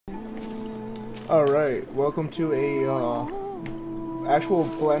Alright, welcome to a actual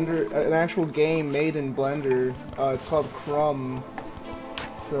Blender, an actual game made in Blender. It's called Krum.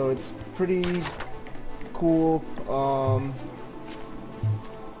 So it's pretty cool.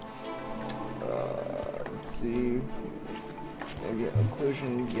 Let's see. Ambient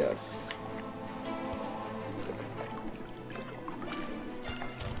occlusion, yes.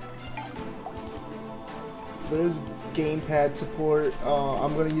 So there's gamepad support.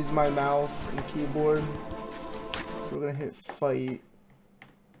 I'm gonna use my mouse and keyboard. So we're gonna hit fight.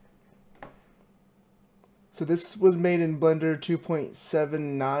 So this was made in Blender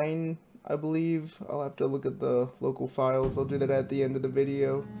 2.79, I believe. I'll have to look at the local files. I'll do that at the end of the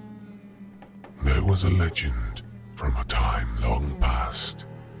video. There was a legend from a time long past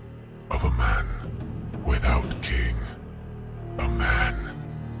of a man without king, a man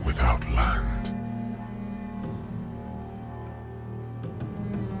without land.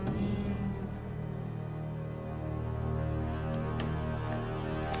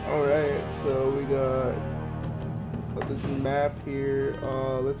 Alright, so we got this map here.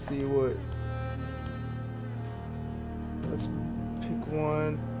 Let's see what. Let's pick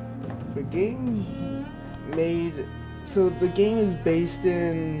one. The game made. So the game is based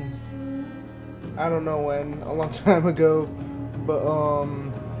in. I don't know when, a long time ago, but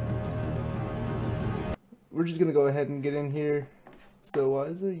we're just gonna go ahead and get in here. So why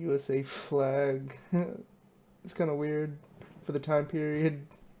is there a USA flag? It's kind of weird for the time period.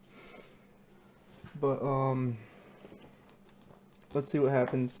 But let's see what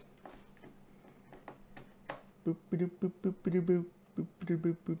happens. Boop boop boop boop boop boop boop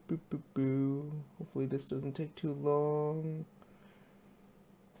boop boop boop boop boop. Hopefully this doesn't take too long.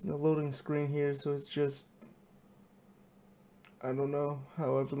 There's no loading screen here, so it's just, I don't know,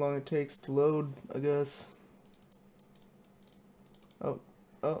 however long it takes to load, I guess. Oh.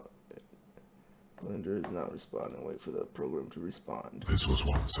 Blender is not responding. Wait for the program to respond. This was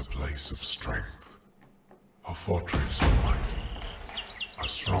once a place of strength, a fortress of light, a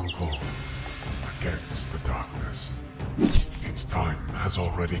stronghold against the darkness. Its time has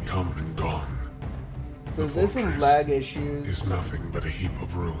already come and gone. So there's some lag issues. Is nothing but a heap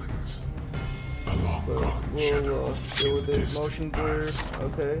of ruins, a long gone shadow deal with in the distant motion blur. past.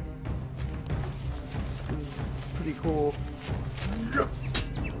 Okay. This is pretty cool.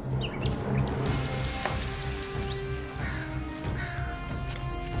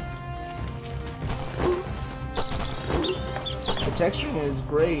 The texturing is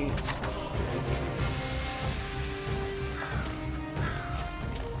great.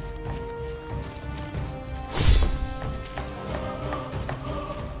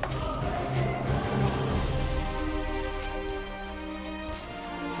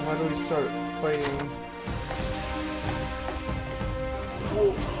 How do we start fighting?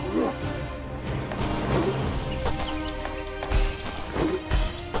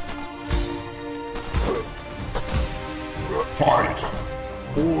 Fight!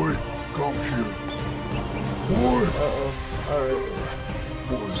 Boy, come here. Boy! Uh-oh. Alright.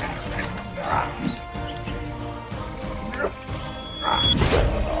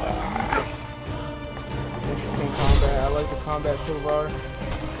 Interesting combat. I like the combat so far.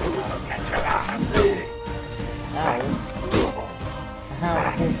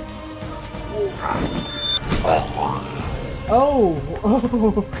 Ow.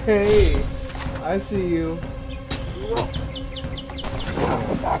 Oh! Okay. I see you.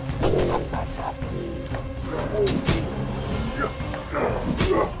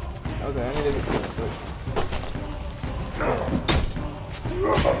 Okay, I need to get this.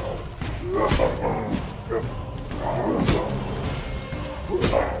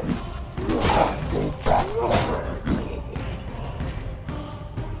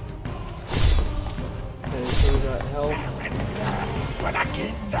 Okay, so we got health.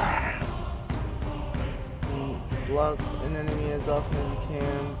 Block an enemy as often as you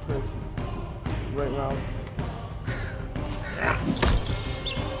can. Press right mouse.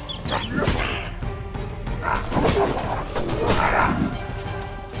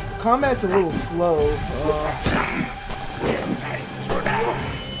 Combat's a little slow.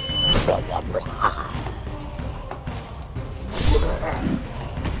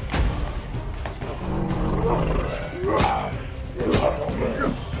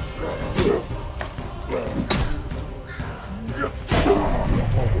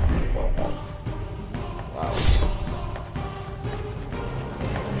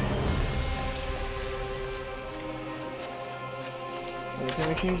 Can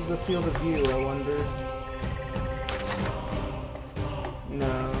we change the field of view, I wonder?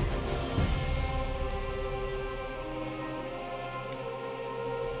 No.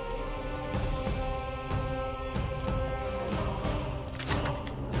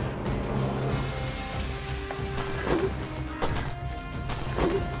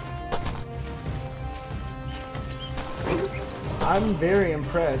 I'm very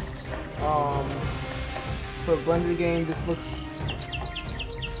impressed. For a Blender game, this looks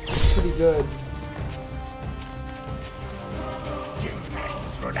pretty good.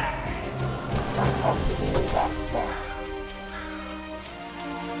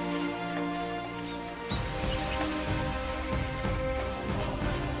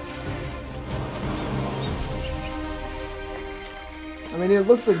 I mean, it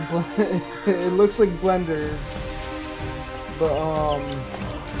looks like it looks like Blender, but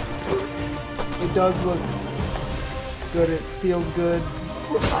it does look good. It feels good.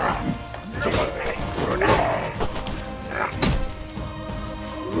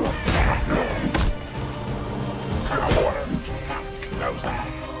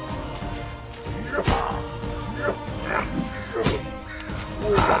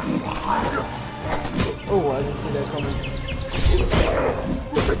 Oh, I didn't see that coming.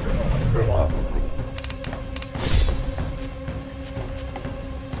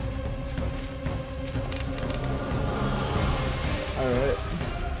 Alright.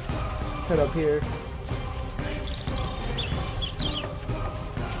 Let's head up here.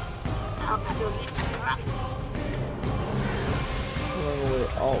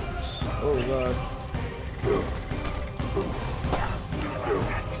 Alt. Oh god.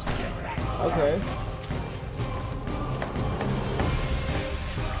 Okay.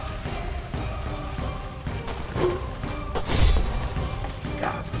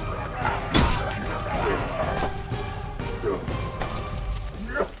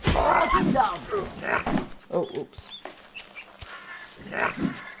 Oh, oops.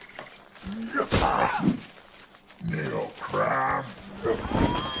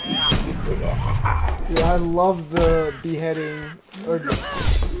 Yeah, I love the beheading. Or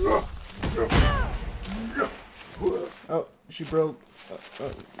oh, she broke.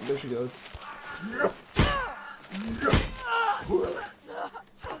 Oh, there she goes.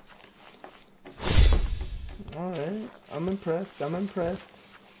 Alright, I'm impressed. I'm impressed.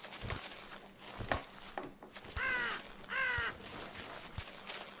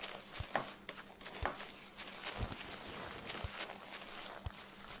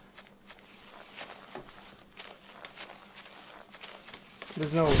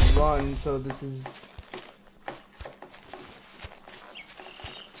 There's no run, so this is...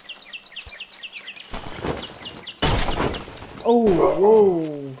 Oh,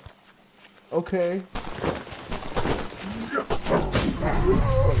 whoa! Okay.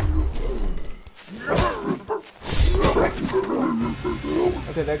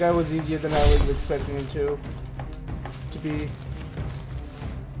 Okay, that guy was easier than I was expecting him to be.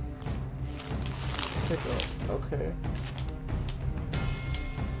 Okay.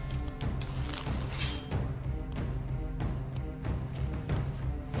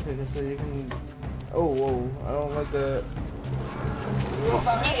 Okay, so you can... Oh, whoa. I don't like that.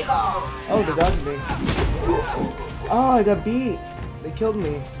 Oh, they dodged me. Oh, I got beat. They killed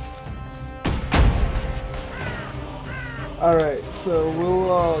me. Alright, so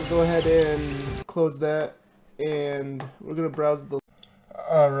we'll go ahead and close that. And we're going to browse the...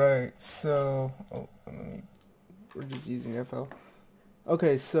 Alright, so... Oh, we're just using FL.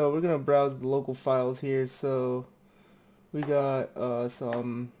 Okay, so we're going to browse the local files here. So we got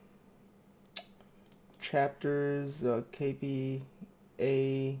some chapters, KPA,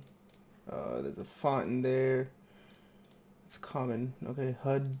 there's a font in there, it's common. Okay,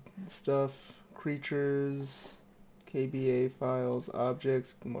 HUD stuff, creatures, KBA files,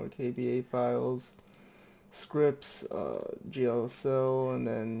 objects, more KBA files, scripts, GLSL, and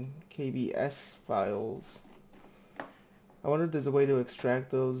then KBS files. I wonder if there's a way to extract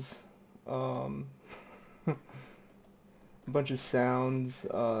those. A bunch of sounds,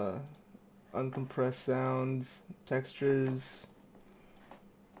 uncompressed sounds, textures,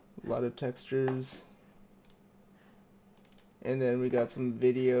 a lot of textures, and then we got some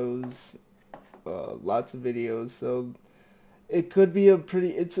videos, lots of videos. So it could be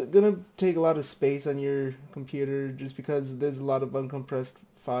it's gonna take a lot of space on your computer just because there's a lot of uncompressed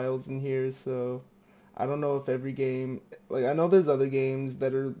files in here. So I don't know if every game, like I know there's other games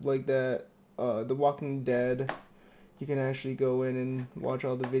that are like that. The Walking Dead, you can actually go in and watch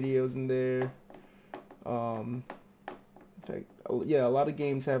all the videos in there. In fact, yeah, a lot of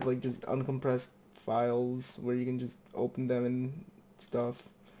games have like just uncompressed files where you can just open them and stuff.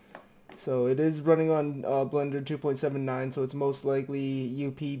 So it is running on Blender 2.79, so it's most likely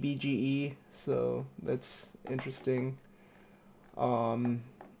UPBGE, so that's interesting.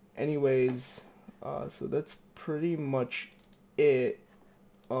 Anyways, so that's pretty much it.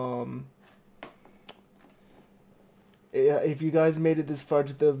 If you guys made it this far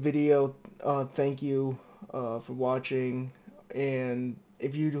to the video, thank you for watching. and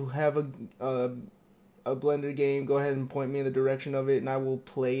if you have a Blender game, go ahead and point me in the direction of it, and I will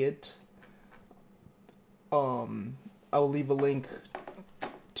play it. I will leave a link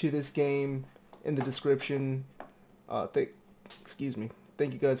to this game in the description. Excuse me.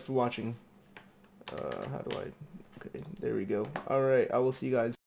 Thank you guys for watching. How do I... Okay, there we go. Alright, I will see you guys.